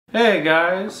Hey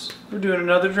guys, we're doing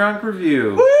another drunk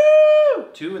review. Woo!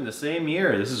 2 in the same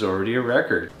year. This is already a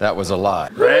record. That was a lie.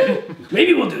 Right?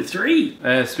 Maybe we'll do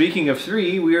 3. Speaking of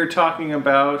 3, we are talking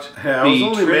about I was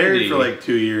only Trinity. married for like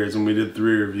 2 years and we did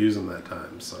 3 reviews in that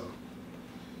time, so.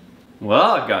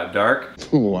 Well, it got dark.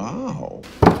 Wow.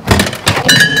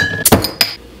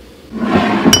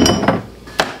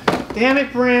 Damn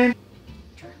it, Brent.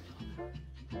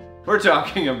 We're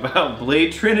talking about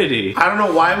Blade Trinity. I don't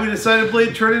know why we decided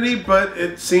Blade Trinity, but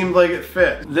it seemed like it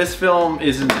fit. This film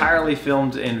is entirely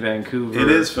filmed in Vancouver. It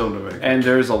is filmed in Vancouver. And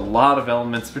there's a lot of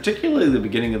elements, particularly the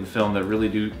beginning of the film, that really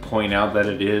do point out that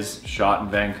it is shot in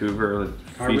Vancouver. It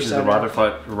features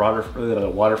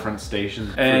the waterfront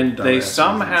station. And they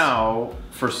somehow,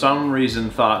 for some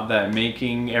reason, thought that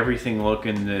making everything look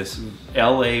in this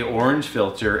LA orange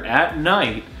filter at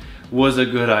night was a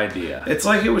good idea. It's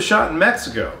like it was shot in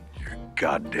Mexico.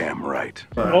 Goddamn right.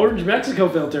 Orange Mexico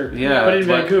filter. Yeah, but in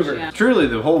Vancouver. Yeah. Truly,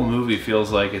 the whole movie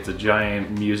feels like it's a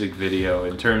giant music video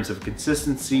in terms of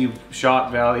consistency,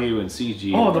 shot value, and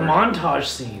CG. Oh, the work. montage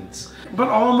scenes. But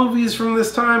all movies from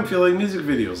this time feel like music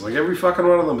videos. Like every fucking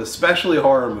one of them, especially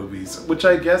horror movies. Which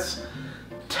I guess,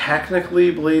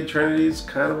 technically, Blade Trinity is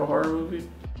kind of a horror movie.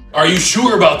 Are you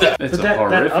sure about that? It's But a that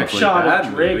horrifically upshot bad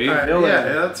of Drake, movie. villain. Yeah,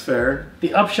 that's fair.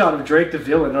 The upshot of Drake the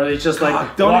villain, or it's just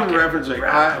like Don't walking. even reference like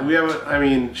we haven't. I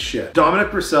mean, shit. Dominic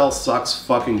Purcell sucks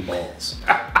fucking balls.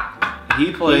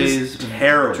 He plays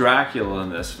terrible. Dracula in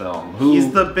this film. Who,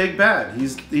 He's the big bad.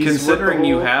 He's considering what the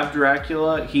you whole- have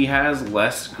Dracula, he has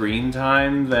less screen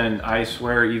time than I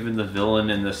swear even the villain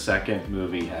in the second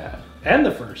movie had. And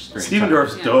the first. Screen Steven time.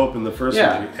 Dorff's dope in the first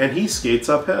Yeah. movie, and he skates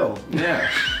uphill. Yeah.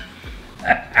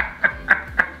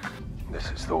 This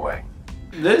is the way.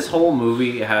 This whole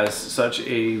movie has such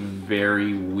a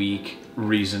very weak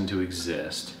reason to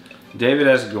exist. David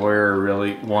S. Goyer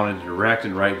really wanted to direct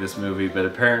and write this movie, but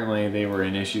apparently they were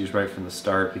in issues right from the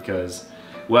start because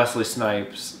Wesley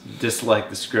Snipes disliked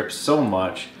the script so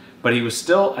much, but he was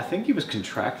still, I think he was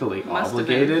contractually Must have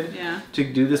obligated been, yeah.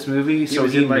 to do this movie. So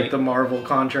he in like the Marvel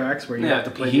contracts where you have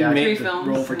to play the actor, made Three films.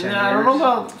 role for 10 years. I don't know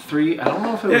about 3. I don't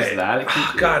know if it was Yeah,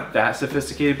 that that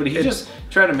sophisticated, but he just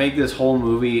tried to make this whole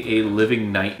movie a living He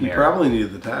nightmare. probably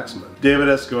needed the taxman. David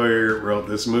S. Goyer wrote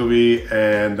this movie,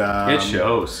 and It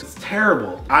shows. It's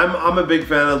terrible. I'm a big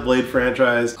fan of the Blade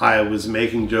franchise. I was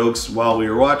making jokes while we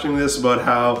were watching this about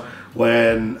how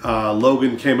when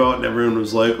Logan came out and everyone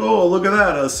was like, oh, look at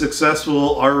that, a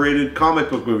successful R-rated comic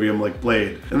book movie. I'm like,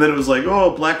 Blade. And then it was like,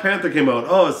 oh, Black Panther came out.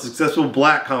 Oh, a successful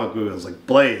black comic movie. I was like,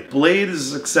 Blade. Blade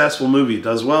is a successful movie. It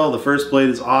does well. The first Blade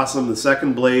is awesome. The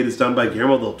second Blade is done by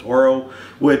Guillermo del Toro,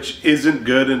 which isn't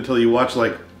good until you watch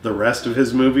like the rest of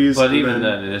his movies. But And even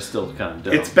then, it is still kind of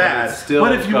dope. it's bad.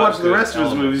 But if you watch the rest of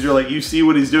his movies, you're like, you see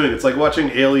what he's doing. It's like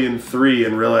watching Alien 3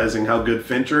 and realizing how good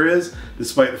Fincher is,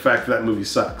 despite the fact that movie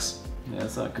sucks. Yeah,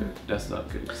 that's not good. That's not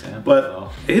a good example. But though.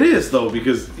 it is, though,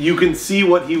 because you can see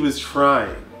what he was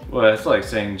trying. Well, it's like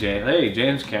saying, hey,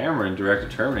 James Cameron directed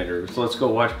Terminator, so let's go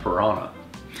watch Piranha.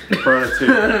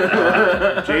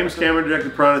 Piranha 2. James Cameron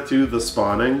directed Piranha 2, The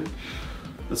Spawning.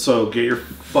 So get your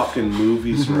fucking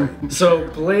movies right. So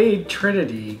Blade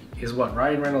Trinity is what,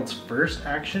 Ryan Reynolds' first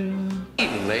action?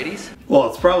 Ladies? Well,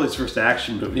 it's probably his first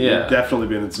action movie. Yeah. He's definitely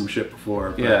been in some shit before.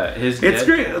 But Yeah, it's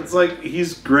great. It's like,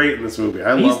 he's great in this movie.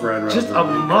 I love Ryan Reynolds. Just a God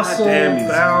damn, he's-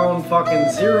 muscle-bound, fucking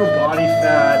zero body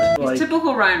fat. He's Like,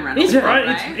 typical Ryan Reynolds. He's though, right.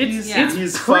 right? It's Yeah.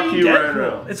 He's fuck you, Ryan pre-Deadpool.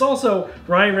 Reynolds. It's also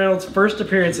Ryan Reynolds' first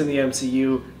appearance in the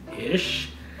MCU-ish.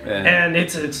 And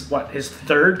it's what, his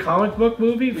third comic book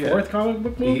movie? Fourth comic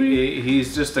book movie?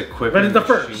 He's just a quick But it's the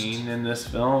first. machine in this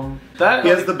film. That He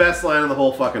has the best line in the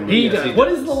whole fucking movie. He does. What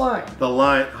is the line? The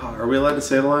line. Oh, are we allowed to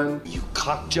say the line? You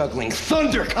cock-juggling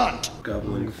thunder cunt!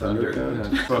 Gobbling thunder.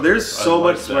 Thunder. There's so I like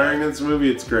much that. swearing in this movie.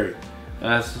 It's great.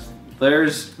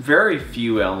 There's very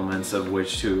few elements of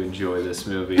which to enjoy this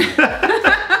movie.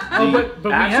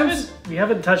 But actions- we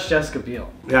haven't touched Jessica Biel.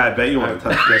 Yeah, I bet you want to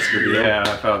touch Jessica Biel. Yeah,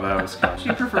 I thought that was coming.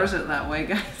 She prefers it that way,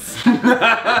 guys.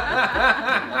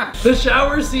 The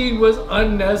shower scene was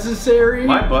unnecessary.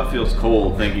 My butt feels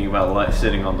cold thinking about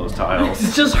sitting on those tiles.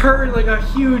 It's just her in like a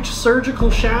huge surgical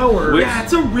shower. Yeah,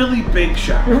 it's a really big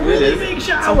shower. A really is. big It's a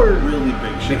shower. really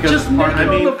big shower. Just naked I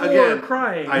mean, on the floor again,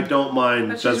 crying. I don't mind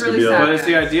But she's Jessica really Biel. sad. But it's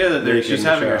the idea that Naked she's in the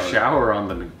having a shower. shower on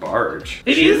the McBarge.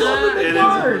 It is on the It is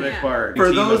McBarge. a Yeah. McBarge. Team For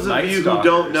of those of Night you who Stalkers.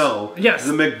 don't know, Yes.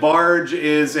 the McBarge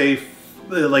is a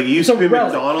like it used It's to a be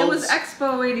relic. McDonald's. It was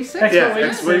Expo 86. Expo Yeah,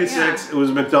 86, X-86. It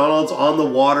was McDonald's on the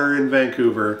water in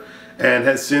Vancouver and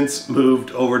has since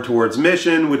moved over towards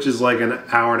Mission, which is like an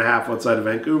hour and a half outside of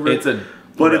Vancouver. It's a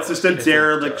But it's just a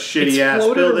derelict, shitty-ass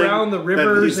building around the that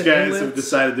rivers these guys and have inlets.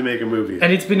 decided to make a movie.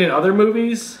 And it's been in other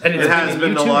movies. And It has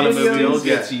been in a lot of videos. movies. Still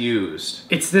gets used.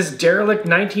 It's this derelict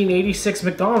 1986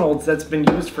 McDonald's that's been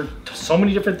used for so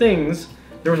many different things.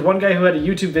 There was one guy who had a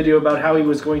YouTube video about how he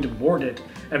was going to board it,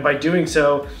 and by doing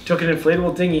so, took an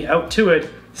inflatable dinghy out to it,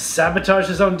 sabotaged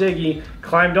his own dinghy,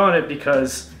 climbed on it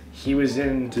because he was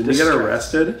in Did he get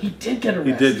arrested? He did get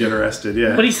arrested. He did get arrested,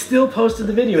 yeah. But he still posted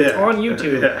the video. It's Yeah. on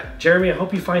YouTube. Yeah. Jeremy, I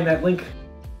hope you find that link.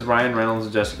 Ryan Reynolds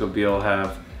and Jessica Biel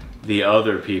have the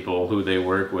other people who they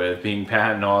work with, being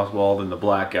Patton Oswalt and the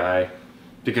black guy.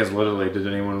 Because literally, did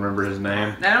anyone remember his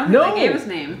name? I don't think No. they gave his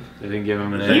name. They didn't give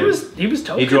him a name. He was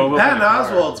token. He drove up in Patton a car.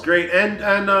 Oswalt's great, and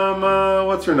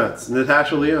what's her nuts?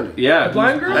 Natasha Lyonne. Yeah, The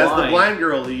blind who's girl? As the blind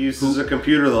girl, he uses a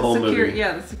computer the whole movie.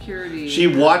 Yeah, the security. She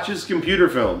watches computer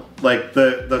film, like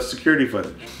the security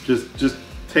footage. Just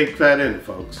take that in,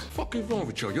 folks. Fucking wrong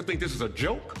with you? You think this is a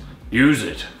joke? Use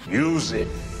it. Use it.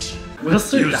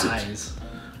 Whistler Use it. dies.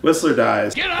 Whistler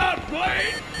dies. Get out,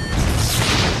 Blade!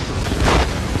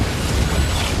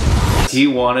 He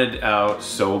wanted out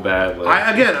so badly.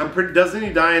 Doesn't he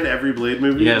die in every Blade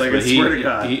movie? Yes, like, but I swear to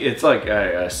God. it's like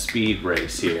a speed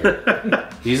race here.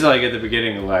 He's like at the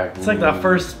beginning, like It's like the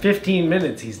first 15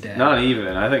 minutes he's dead. Not even.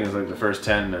 I think it's like the first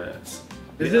 10 minutes.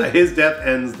 Is it? His death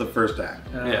ends the first act.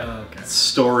 Yeah. Okay.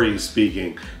 Story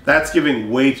speaking. That's giving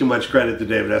way too much credit to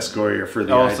David S. Goyer for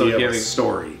the Also idea of a giving-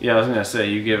 story. Yeah, I was gonna say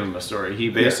you give him a story. He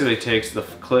basically takes the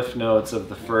cliff notes of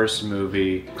the first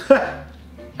movie,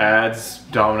 adds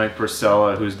Dominic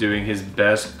Purcell, who's doing his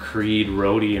best Creed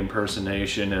roadie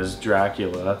impersonation as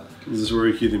Dracula. Is this where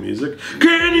we cue the music?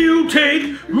 Can you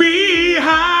take me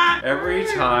high? Every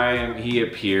time he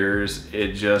appears,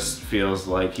 it just feels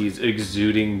like he's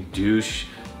exuding douche.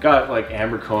 Got like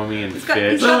Abercrombie and He's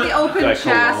Fitch. got the open got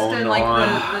chest cologne and like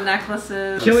on. the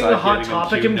necklaces. Killing the Inside Hot getting them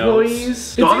Topic cute notes.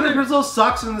 employees. Dominic Purcell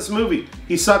sucks in this movie.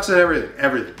 He sucks at everything.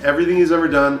 Everything he's ever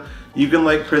done. You can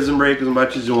like Prison Break as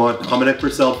much as you want. Dominic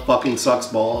Purcell fucking sucks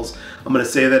balls. I'm gonna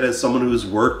say that as someone who's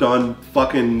worked on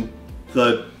fucking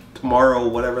the Tomorrow,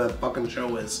 whatever that fucking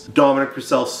show is. Dominic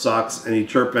Purcell sucks, and he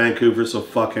chirped Vancouver, so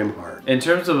fuck him hard. In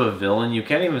terms of a villain, you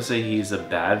can't even say he's a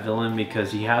bad villain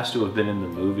because he has to have been in the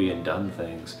movie and done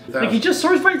things. Like he just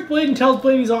sword fights Blade and tells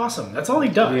Blade he's awesome. That's all he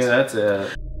does. Yeah, that's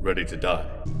it. Ready to die.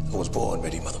 I was born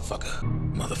ready, motherfucker.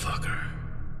 Motherfucker.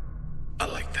 I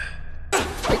like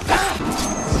that.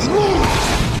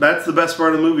 That's the best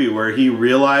part of the movie, where he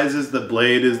realizes that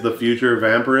Blade is the future of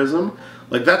vampirism.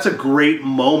 Like, that's a great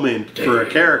moment for a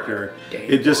character.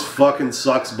 It just fucking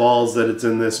sucks balls that it's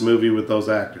in this movie with those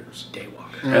actors.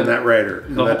 Daywalker. And that writer,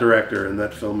 and that director, and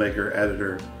that filmmaker,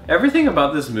 editor. Everything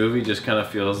about this movie just kind of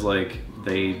feels like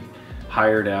they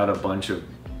hired out a bunch of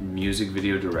music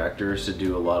video directors to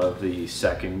do a lot of the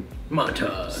second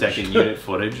unit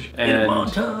footage.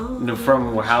 And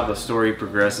from how the story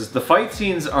progresses, the fight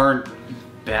scenes aren't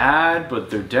bad, but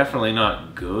they're definitely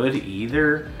not good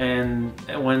either. And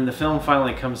when the film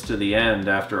finally comes to the end,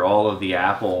 after all of the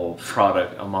Apple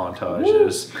product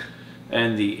montages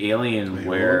and the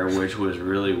Alienware, which was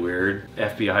really weird,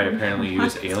 FBI apparently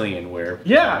used Alienware.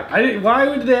 Yeah, why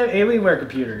would they have Alienware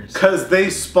computers? Because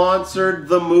they sponsored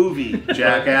the movie,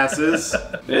 jackasses.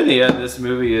 In the end, this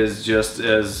movie is just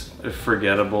as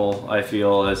forgettable, I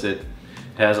feel, as it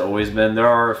has always been. There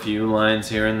are a few lines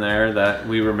here and there that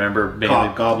we remember mainly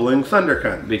Cock gobbling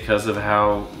thundercunt. because of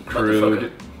how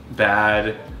crude,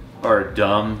 bad, or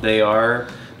dumb they are.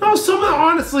 No, some of the,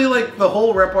 honestly, like, the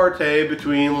whole repartee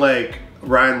between, like,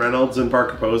 Ryan Reynolds and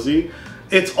Parker Posey,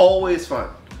 it's always fun.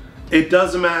 It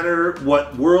doesn't matter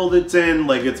what world it's in,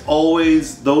 like, it's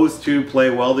always, those two play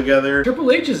well together.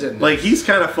 Triple H is in this. Like, he's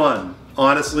kind of fun.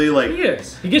 Honestly, like, He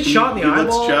is. He gets shot in the eyeball.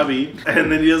 He looks chubby,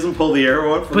 and then he doesn't pull the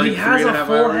arrow out for But like he has 3.5 a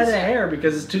full hours. head of hair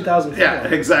because it's 2004. Yeah,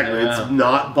 exactly. Yeah. It's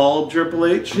not bald Triple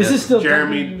H. This is still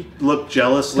Jeremy looked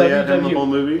jealously at him the whole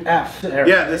movie. WWF era.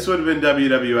 Yeah, this would have been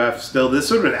WWF still.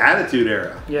 This would have been Attitude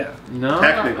Era. Yeah. No,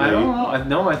 Technically. I don't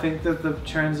know. No, I think that the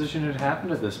transition had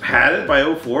happened at this point. Had it by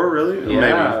 04, really? Yeah,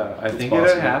 Maybe. I It's think it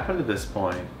possible. had happened at this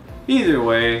point. Either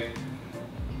way,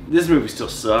 this movie still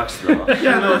sucks, though.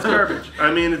 Yeah, no, it's garbage. I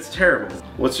mean, it's terrible.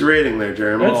 What's your rating there,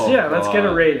 Jeremy? Let's get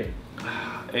a rating.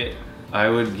 I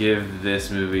would give this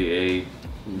movie a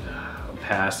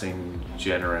passing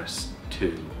generous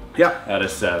 2 Yeah. out of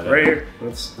 7. Right here.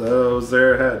 Those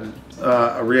there ahead.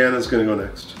 Rihanna's gonna go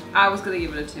next. I was gonna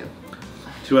give it a 2.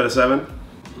 2 out of 7?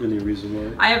 Any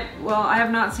reason why? I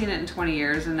have not seen it in 20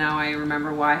 years, and now I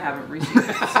remember why I haven't received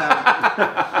it. So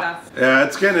that's Yeah,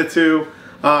 it's getting a 2.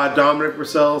 Dominic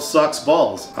Purcell sucks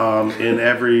balls in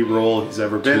every role he's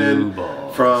ever been in.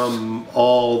 Balls. From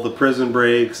all the Prison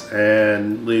Breaks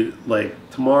and like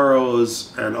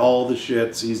Tomorrow's and all the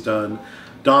shits he's done.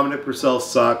 Dominic Purcell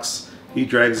sucks. He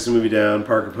drags this movie down.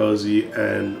 Parker Posey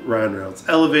and Ryan Reynolds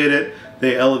elevate it.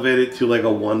 They elevate it to like a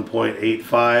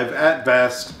 1.85 at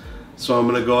best. So I'm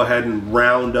gonna go ahead and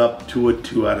round up to a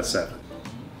 2 out of 7.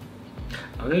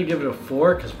 I'm gonna give it a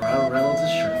 4 because Ryan Reynolds is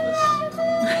shirtless.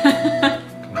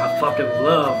 I fucking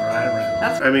love Ryan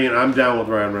Reynolds. I mean, I'm down with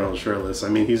Ryan Reynolds shirtless. I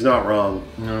mean, he's not wrong.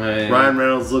 Ryan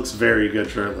Reynolds looks very good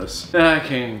shirtless. I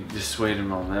can't dissuade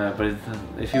him on that, but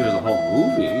if he was a whole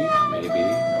movie, maybe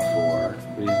a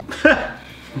 4.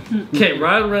 Okay,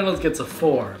 Ryan Reynolds gets a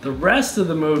 4. The rest of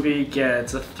the movie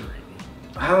gets a 3.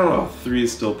 I don't know. 3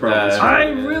 is still probably. I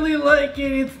really like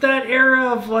it. It's that era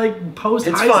of like post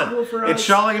high school for us. It's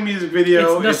shot like a music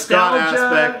video. It's got nostalgia.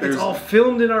 aspect. It's all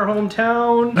filmed in our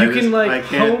hometown. You can like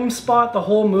home spot the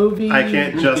whole movie. I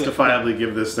can't justifiably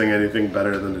give this thing anything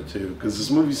better than a 2 because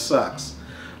this movie sucks.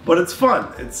 But it's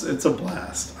fun. It's a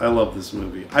blast. I love this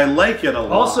movie. I like it a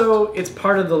lot. Also, it's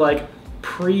part of the like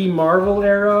pre-Marvel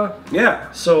era.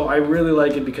 Yeah. So I really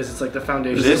like it because it's like the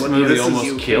foundation. This of what movie the almost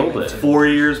MCU killed came it. into. 4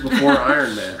 years before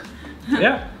Iron Man.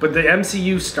 Yeah, but the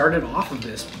MCU started off of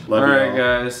this. Alright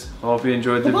guys, hope you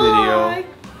enjoyed the video.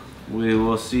 We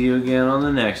will see you again on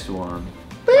the next one.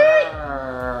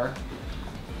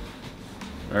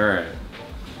 Alright.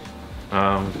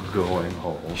 I'm going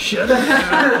home. Shut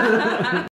up.